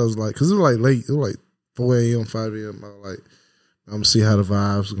my head, I was like, because it was like late. It was like 4 a.m., 5 a.m. I was like, I'm gonna see how the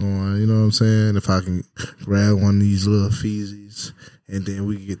vibes going. You know what I'm saying? If I can grab one of these little feezies and then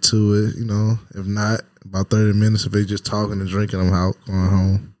we can get to it. You know, if not, about 30 minutes. If they just talking and drinking, I'm out going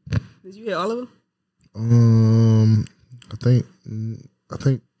home. Did you hit all of them? I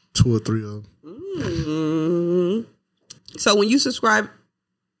think 2 or 3 of them. Mm-hmm. So when you subscribe,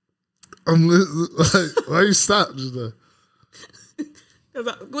 I'm like, why you stop just now? Don't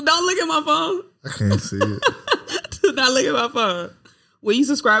look at my phone. I can't see it. Do not look at my phone. When you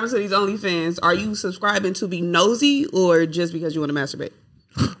subscribing to these OnlyFans, are you subscribing to be nosy or just because you want to masturbate?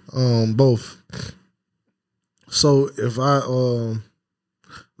 Both. So if I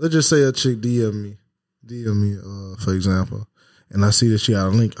let's just say a chick DM me, for example, and I see that she got a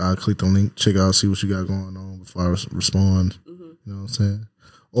link, I'll click the link, check out, see what she got going on before I respond. Mm-hmm. You know what I'm saying?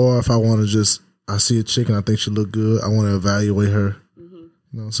 Or if I want to I see a chick and I think she look good, I want to evaluate her. Mm-hmm. You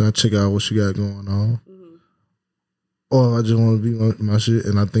know what I'm saying? I check out what she got going on. Mm-hmm. Or I just want to be my shit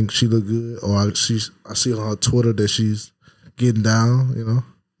and I think she look good. Or I see on her Twitter that she's getting down, you know?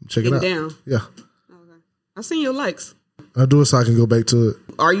 Check it out. Down? Yeah. Okay. I seen your likes. I do it so I can go back to it.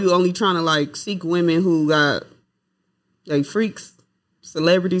 Are you only trying to like seek women who got like freaks,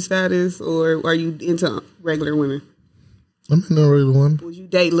 celebrity status, or are you into regular women? I'm in a regular one. Would you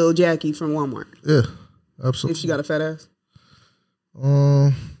date Lil Jackie from Walmart? Yeah, absolutely. If she got a fat ass?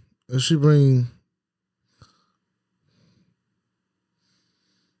 If she bring...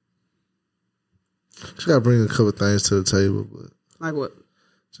 She got to bring a couple things to the table, but... Like what?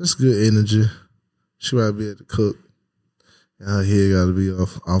 Just good energy. She might be able to cook. And her head got to be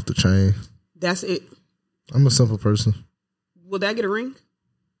off the chain. That's it? I'm a simple person. Will that get a ring?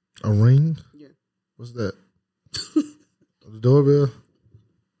 A ring? Yeah. What's that? The doorbell?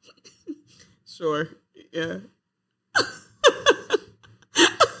 Sure. Yeah.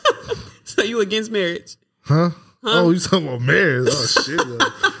 So you against marriage? Huh? Oh, you talking about marriage? Oh, shit.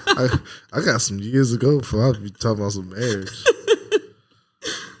 I got some years ago before I be talking about some marriage.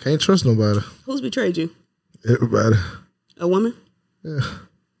 Can't trust nobody. Who's betrayed you? Everybody. A woman? Yeah.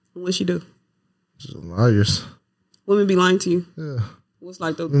 What'd she do? Just liars. Women be lying to you? Yeah. What's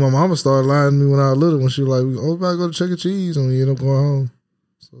like the... My mama started lying to me when I was little when she was like, oh, I go to Chuck E. Cheese and we end up going home.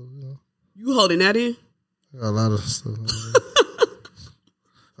 So, you know. You holding that in? I got a lot of stuff.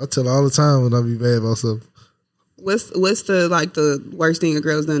 I tell her all the time when I be mad about something. What's the worst thing a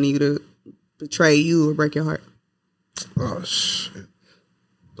girl's done to you to betray you or break your heart? Oh, shit.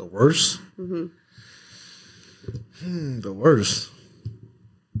 The worst? Mm-hmm. The worst.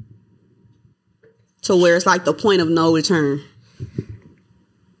 To where it's like the point of no return.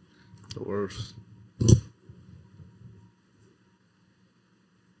 The worst.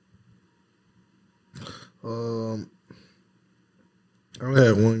 I only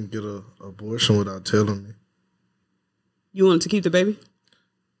had one get an abortion without telling me. You wanted to keep the baby?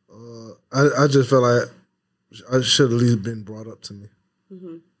 I just felt like I should at least been brought up to me.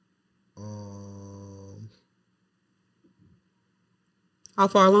 Mm-hmm. How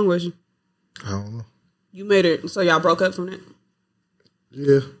far along was you? I don't know. You made it, so y'all broke up from that?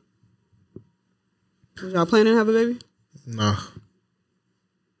 Yeah. Was y'all planning to have a baby? Nah.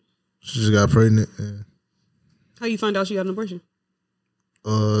 She just got pregnant. And, how you find out she got an abortion?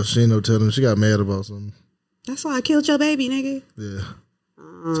 She ain't no telling. She got mad about something. That's why I killed your baby, nigga. Yeah.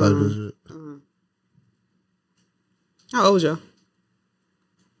 Type of shit. How old y'all?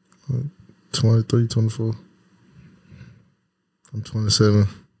 23, 24. I'm 27.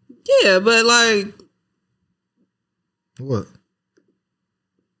 Yeah, but like... What?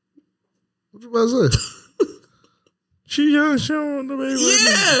 What you about to say? She young, she don't want the baby.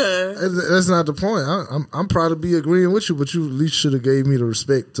 Yeah. That's not the point. I'm proud to be agreeing with you, but you at least should have gave me the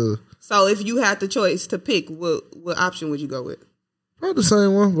respect to. So if you had the choice to pick, what option would you go with? Probably the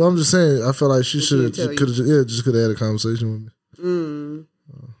same one, but I'm just saying. I feel like she should have could have had a conversation with me.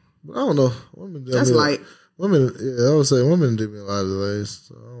 But I don't know. That's light. Women, I would say women did me a lot of delays,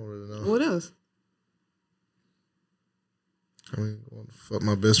 so I don't really know. What else? I mean, I want to fuck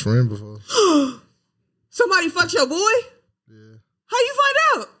my best friend before. Somebody fucked your boy? Yeah. How you find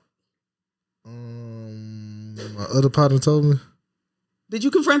out? My other partner told me. Did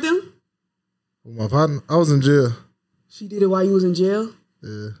you confront them? With my partner, I was in jail. She did it while you was in jail?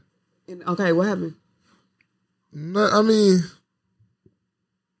 Yeah. And, okay, what happened? No, I mean,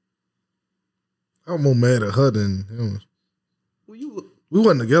 I'm more mad at her than him. Well, we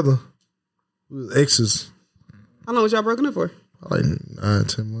wasn't together. We was exes. How long was y'all broken up for? Like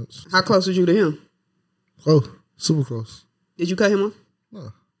 9-10 months. How close was you to him? Close. Super close. Did you cut him off?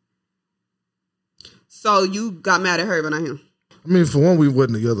 No. So you got mad at her, but not him? I mean, for one, we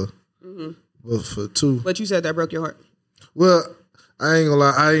wasn't together. Mm-hmm. But for two. But you said that broke your heart. Well, I ain't gonna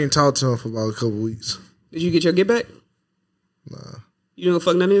lie. I ain't talked to him for about a couple weeks. Did you get your get back? Nah. You didn't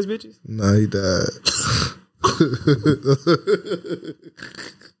fuck none of his bitches? Nah, he died.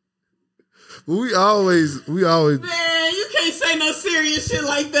 But we always. Man, you can't say no serious shit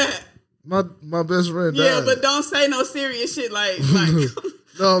like that. My best friend died. Yeah, but don't say no serious shit like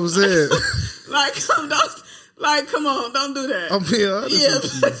no, I'm saying. Come on, don't do that. I'm being honest. Yeah,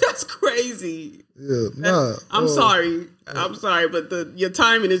 that's crazy. Yeah, nah. I'm sorry. I'm sorry, but your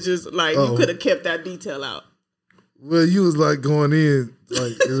timing is just like you could have kept that detail out. Well, you was like going in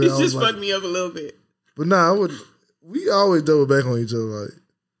like you just fucked me up a little bit. But nah, we always double back on each other. Like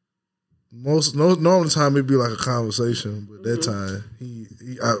normal time it'd be like a conversation, but that time he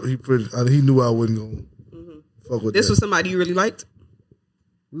knew I wasn't gonna fuck with. This was somebody you really liked?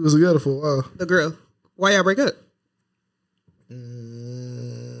 We was together for a while. The girl. Why y'all break up? She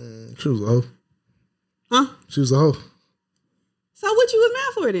was a hoe. Huh? She was a hoe. So what you was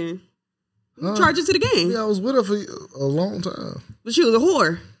mad for then? You charged it to the game. Yeah, I was with her for a long time. But she was a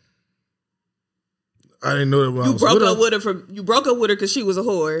whore. I didn't know that when I was with her. You broke up with her because she was a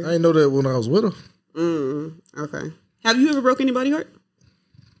whore. I didn't know that when I was with her. Okay. Have you ever broke anybody's heart?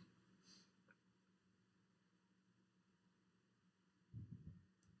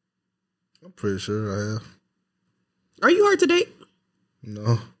 I'm pretty sure I have. Are you hard to date?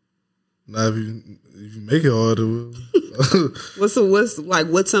 No. Not if you make it harder.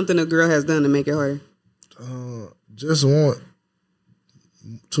 What's something a girl has done to make it harder? Just want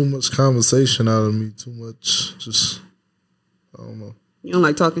too much conversation out of me. Too much. Just I don't know. You don't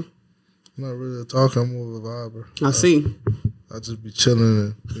like talking? I'm not really a talker. I'm more of a viber. I see. I just be chilling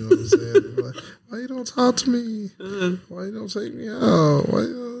and you know what I'm saying. Like, why you don't talk to me? Why you don't take me out? Why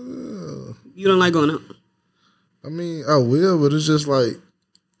you don't like going out? I mean, I will, but it's just like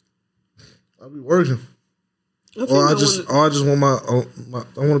I'll be working. Or I just want I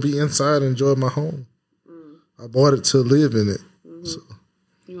want to be inside and enjoy my home. I bought it to live in it. So.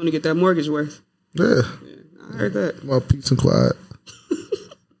 You want to get that mortgage worth? Yeah. I heard that. My peace and quiet.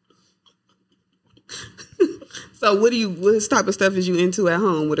 So what type of stuff is you into at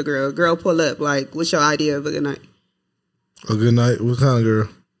home with a girl? A girl pull up, like, what's your idea of a good night? A good night? What kind of girl?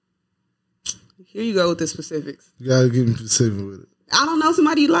 Here you go with the specifics. You gotta get me specific with it. I don't know,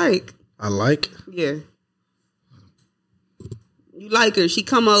 somebody you like. I like? Yeah. You like her, she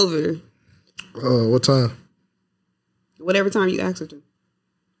come over. What time? Whatever time you ask her to.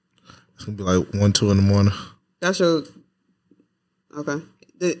 It's gonna be like 1, 2 in the morning. That's your... Okay.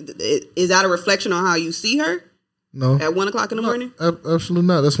 Is that a reflection on how you see her? No. At 1 o'clock in the morning? Absolutely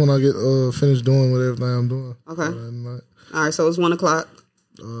not. That's when I get finished doing what everything I'm doing. Okay. All right, so it's 1 o'clock.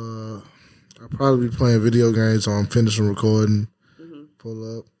 I'll probably be playing video games or I'm finishing recording.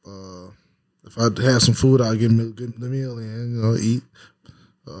 Pull up. If I have some food, I'll get the meal in, eat.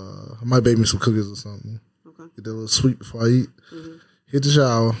 I might bake me some cookies or something. Okay. Get that little sweet before I eat. Hit the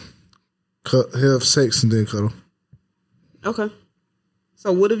shower. Have sex and then cuddle. Okay.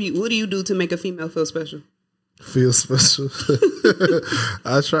 So what do you do to make a female feel special? Feel special?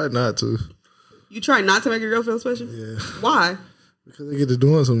 I try not to. You try not to make a girl feel special? Yeah. Why? Because they get to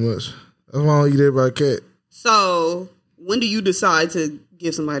doing so much. That's why I don't eat everybody cat. So when do you decide to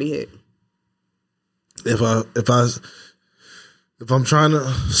give somebody head? If I'm trying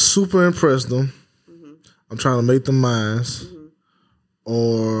to super impress them, I'm trying to make them mine,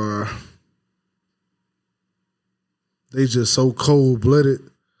 or they just so cold blooded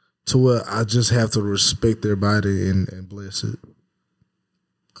to where I just have to respect their body and bless it.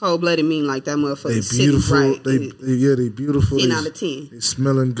 Cold-blooded mean like that motherfucker. They beautiful. Right. They beautiful. 10 out of 10. They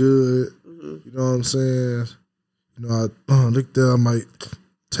smelling good. Mm-hmm. You know what I'm saying? You know, I look there, I might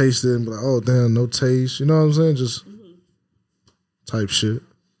taste it and be like, oh, damn, no taste. You know what I'm saying? Just type shit.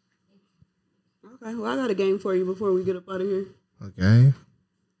 Okay, well, I got a game for you before we get up out of here. A game?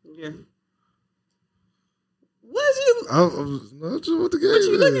 Yeah. What's you? No, just what the game What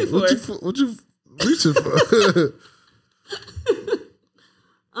you looking for? What you reaching for?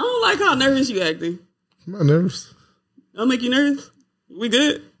 I don't like how nervous you acting. I'm not nervous. I'll make you nervous? We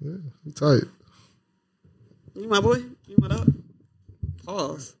good? Yeah, I'm tight. You my boy? You my dog?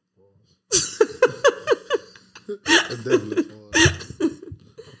 Pause. I definitely paused. I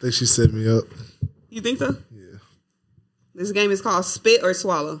think she set me up. You think so? Yeah. This game is called Spit or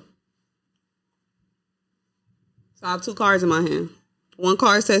Swallow. So I have 2 cards in my hand. One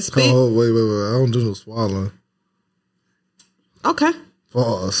card says spit. Oh, wait. I don't do no swallowing. Okay.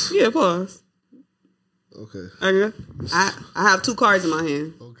 Pause. Yeah, pause. Okay. Okay. I have 2 cards in my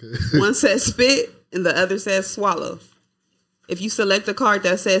hand. Okay. One says spit and the other says swallow. If you select the card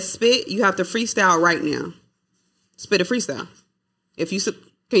that says spit, you have to freestyle right now. Spit a freestyle. If you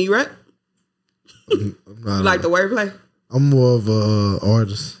can you rap? I'm not. You like the wordplay? I'm more of a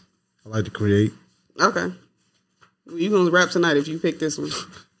artist. I like to create. Okay. You gonna rap tonight if you pick this one.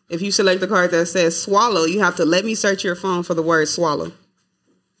 If you select the card that says swallow, you have to let me search your phone for the word swallow.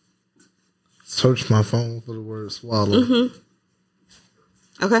 Search my phone for the word swallow. Mm-hmm.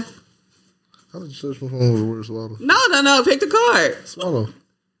 Okay. How did you search my phone for the word swallow? No. Pick the card. Swallow.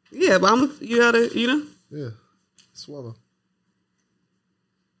 Yeah, but you gotta, Yeah. Swallow.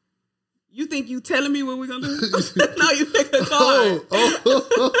 You think you telling me what we're gonna do? No, you pick the card.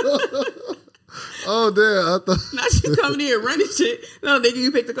 Oh, damn. I thought. Now she coming here running shit. No, nigga,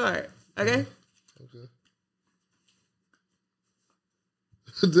 you pick the card. Okay? Okay.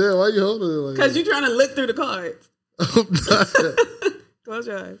 Damn, why you holding it like that? Because you trying to look through the cards. I'm not. Close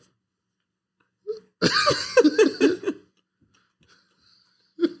your eyes.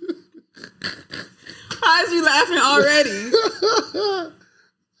 Why is you laughing already?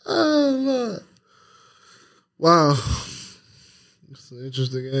 Oh, Lord. Wow. It's an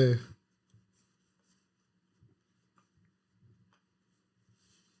interesting game.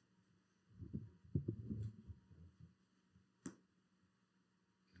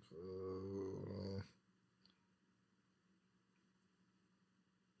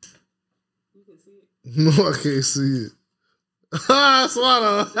 You can see it. No, I can't see it.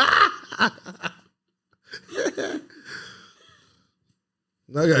 Swallow.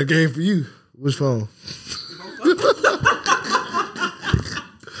 Now I got a game for you. Which phone?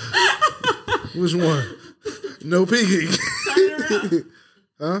 Which one? No peeking. Turn it around.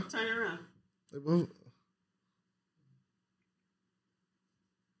 Huh? Turn it around. They both.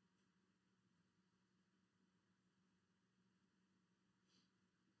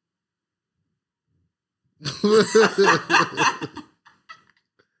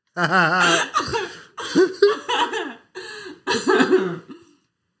 I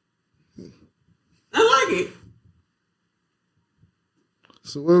like it.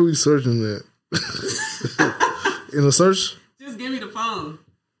 So where are we searching at? In a search? Just give me the phone.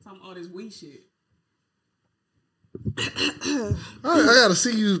 Talking all this weed shit. I gotta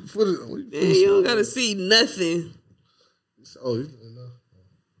see you put it. Man, you don't gotta see nothing. Oh, you know.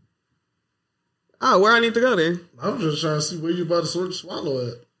 Oh, where I need to go then? I'm just trying to see where you about to search swallow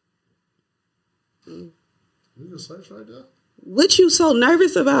at. You can search right there. What you so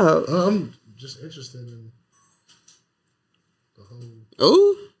nervous about? I'm just interested in the whole.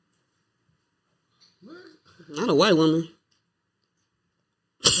 Oh, What? not a white woman.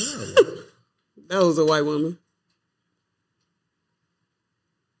 That was a white woman.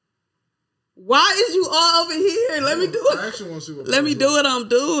 Why is you all over here? Let me do I it. actually want to see what. Let me do what I'm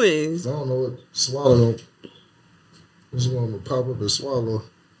doing. I don't know what swallow. What's going to pop up as swallow?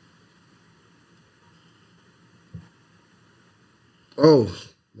 Oh,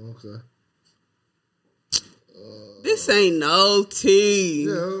 okay. This ain't no tea.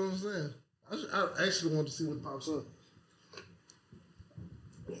 Yeah, that's what I'm saying. I actually want to see what pops up.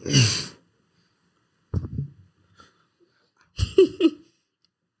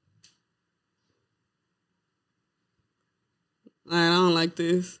 I don't like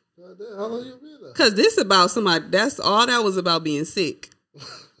this. God damn, how long you been there? Cause this about somebody. That's all that was about being sick.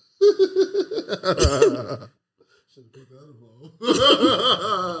 Should have picked the other ball.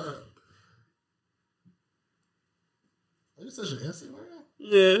 Are you such an insect right now?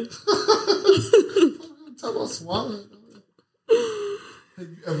 Yeah. Talk about swallowing. Have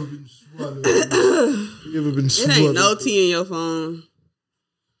you ever been swallowed? Have you ever been It swallowed? ain't no tea in your phone.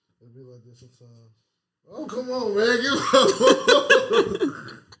 be like this sometimes. Oh, come on, man. Give up.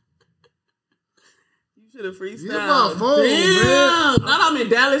 You should have freestyled. Get my phone, Damn. man. Not I'm in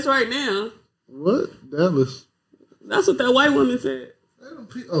Dallas right now. What? Dallas. That's what that white woman said.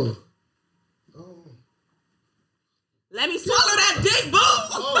 Oh. Let me swallow that dick, boo.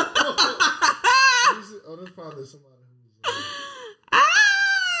 Oh, that's probably somebody who's.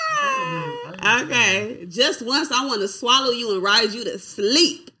 Okay. Just once I want to swallow you and ride you to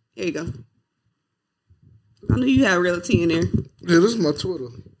sleep. Here you go. I knew you had real tea in there. Yeah, this is my Twitter.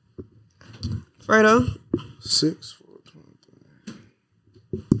 Fredo. 6-4-23.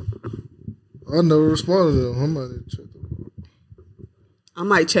 I never responded to them. I might need to check them. I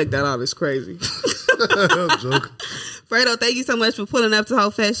might check that out. It's crazy. I'm joking. Fredo, thank you so much for pulling up to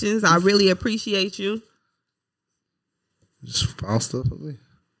Whole Fashions. I really appreciate you. You just found stuff for me.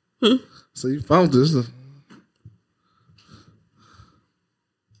 So you found this.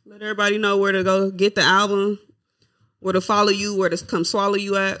 Let everybody know where to go get the album, where to follow you, where to come swallow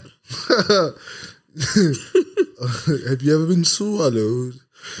you at. Have you ever been swallowed?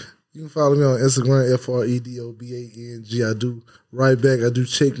 You can follow me on Instagram, FREDOBANG. I do right back. I do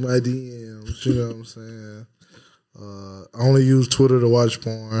check my DMs. You know what I'm saying? I only use Twitter to watch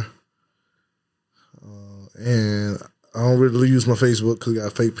porn. And I don't really use my Facebook because I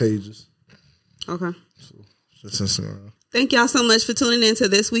got fake pages. Okay. So just Instagram. Thank y'all so much for tuning in to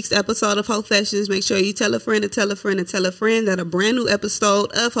this week's episode of Whole Fashions. Make sure you tell a friend to tell a friend to tell a friend that a brand new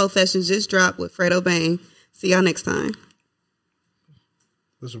episode of Whole Fashions just dropped with Fredo Bang. See y'all next time.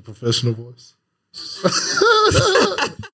 That's a professional voice.